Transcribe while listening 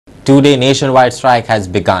Two-day nationwide strike has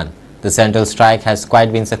begun. The central strike has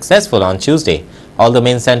quite been successful on Tuesday. All the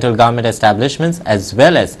main central government establishments as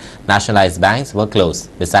well as nationalized banks were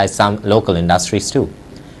closed, besides some local industries too.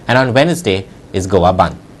 And on Wednesday is Goa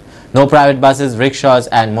Bandh. No private buses, rickshaws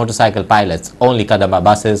and motorcycle pilots, only Kadamba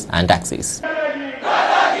buses and taxis.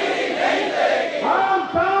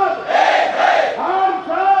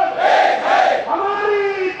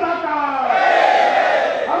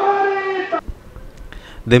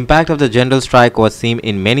 The impact of the general strike was seen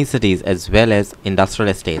in many cities as well as industrial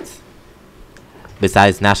estates.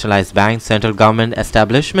 Besides nationalized banks, central government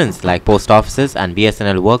establishments like post offices and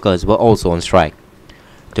BSNL workers were also on strike.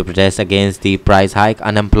 To protest against the price hike,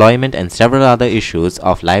 unemployment and several other issues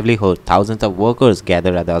of livelihood, thousands of workers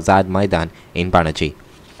gathered at the Azad Maidan in Panaji.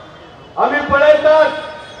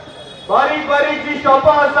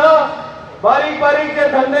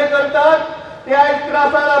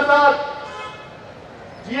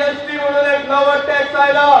 GST म्हणून एक नवा tax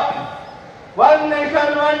आयला. One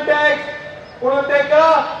nation one tax म्हणून तेका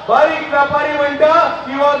बारीक व्यापारी म्हणटा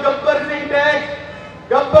किंवा गब्बर सिंग टॅक्स.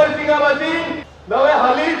 गब्बर सिंगा मशीन नवे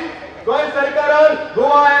हालीच गोंय सरकारान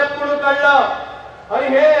गोवा ॲप म्हणून काढला आणि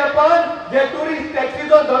हे ॲपान जे टुरिस्ट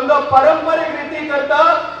टॅक्सीचो धंदो पारंपरीक रीती करता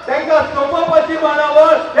तांकां सोंपोवपाची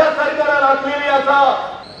मानावळ ह्या सरकारान आखलेली आसा.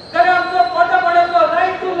 जर आमचो पोटापणाचो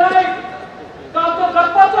रायट टू लायफ आमचो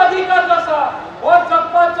जगपाचो अधिकार जो आसा हो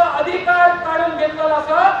जगपाचो अधिकार काढून घेतलेलो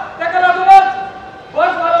आसा. ताका लागूनच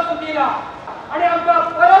बस वालो चुकिना आणि आमकां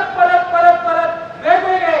परत परत परत परत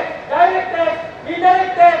वेगवेगळे direct tax,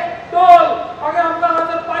 indirect tax, toll मागीर आमकां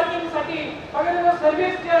हांगासर पार्किंगसाठी मागीर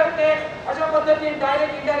सर्वीस टॅक्स अशा पद्दतीन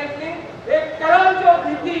डायरेक्ट इनडायरेक्टली एक करांच्यो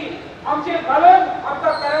भिंती आमचे घालून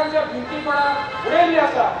आमकां करांच्या भिंतीपणान उडयल्ली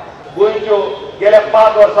आसा. गोंयच्यो गेल्या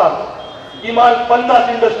 5 वर्सांत किमान 50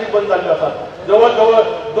 इंडस्ट्री बंद जाल्ल्यो आसात. जवळ-जवळ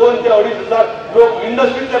 2 ते 2.5 लोक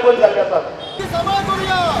इंडस्ट्रीतले बंद जाल्ले आसात.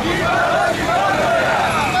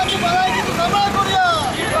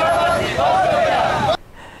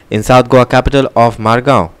 In South Goa capital of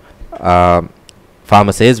Margao,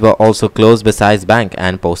 pharmacies were also closed besides bank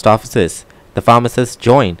and post offices. The pharmacists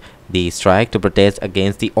joined the strike to protest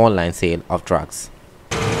against the online sale of drugs.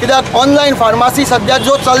 कित्याक ऑनलायन फार्मासी सध्या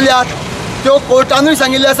ज्यो चल्ल्यात त्यो कोर्टानूय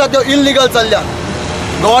सांगिल्ले आसा त्यो इल्लीगल चल्ल्यात.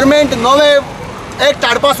 Government नवे एक्ट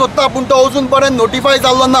हाडपाक सोदता पूण तो अजून पर्यंत नोटिफाय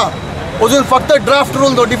जाल्लो ना. अजून फक्त ड्राफ्ट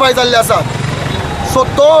रूल नोटिफाय जाल्ले आसात. सो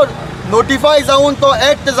तो नोटिफाय जावन तो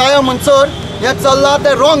एक्ट जाया म्हणसर हें चल्लां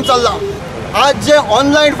तें रॉंग चल्लां. आज जे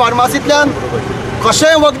ऑनलायन फार्मासींतल्यान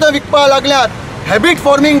कशेंय वखदां विकपाक लागल्यात, हॅबीट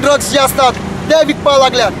फॉर्मिंग ड्रग्स जे असतात ते विकपाक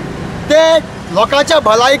लागल्यात, ते लोकांच्या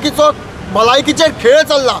भलायकीचेर खेळ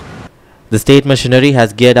चल्ला. The state machinery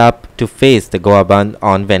has geared up to face the Goa Bandh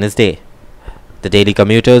on Wednesday. The daily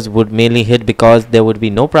commuters would mainly hit because there would be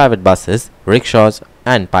no private buses, rickshaws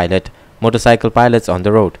and motorcycle pilots on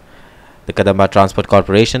the road. The Kadamba Transport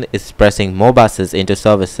Corporation is pressing more buses into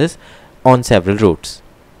services on several routes.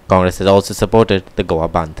 Congress has also supported the Goa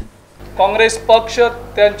Bandh. Congress पक्ष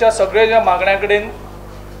त्यांच्या सगळ्या मागण्यांकडेन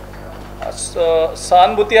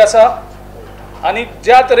सहानुभूती आसा आणि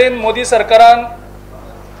ज्या तरेन मोदी सरकारान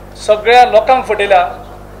सगळ्या लोकांक फटयल्या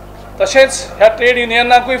तशेंच ह्या ट्रेड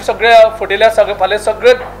युनियनाकूय सगळ्या फटयल्या. फाल्यां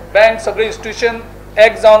सगळे बँक सगळे इन्स्टिट्यूशन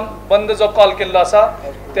एक जावन बंद जो कॉल केल्लो आसा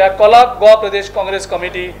त्या कॉलाक गोवा प्रदेश काँग्रेस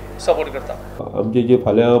कमिटी सपोर्ट करता. आमचे जे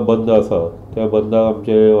फाल्यां बंद आसा त्या बंदाक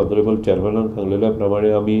आमचे ऑनरेबल चेअरमॅनान सांगलेल्या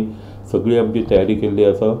प्रमाणे आमी सगळी आमची तयारी केल्ली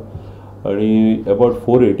आसा आणि अबावट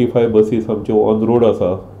 485 बसीस आमच्यो ऑन रोड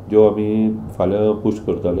आसा ज्यो आमी फाल्यां पुश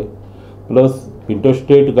करतले. प्लस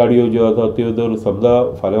इंटरस्टेट गाडयो ज्यो आसा त्यो जर समजा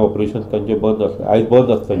फाल्यां ऑपरेशन तांचें बंद आसलें, आयज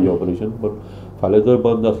बंद आसता तांचें ऑपरेशन, पण फाल्यां जर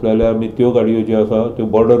बंद आसलें जाल्यार आमी त्यो गाडयो ज्यो आसा त्यो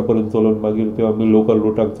बॉर्डर पर्यंत चलोवन मागीर त्यो आमी लोकल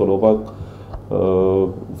रुटाक चलोवपाक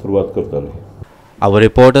सुरवात करतले. Our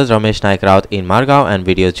reporters Ramesh Naik Raut in Margao and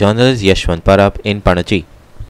video journalist Yashwant Parab in Panaji.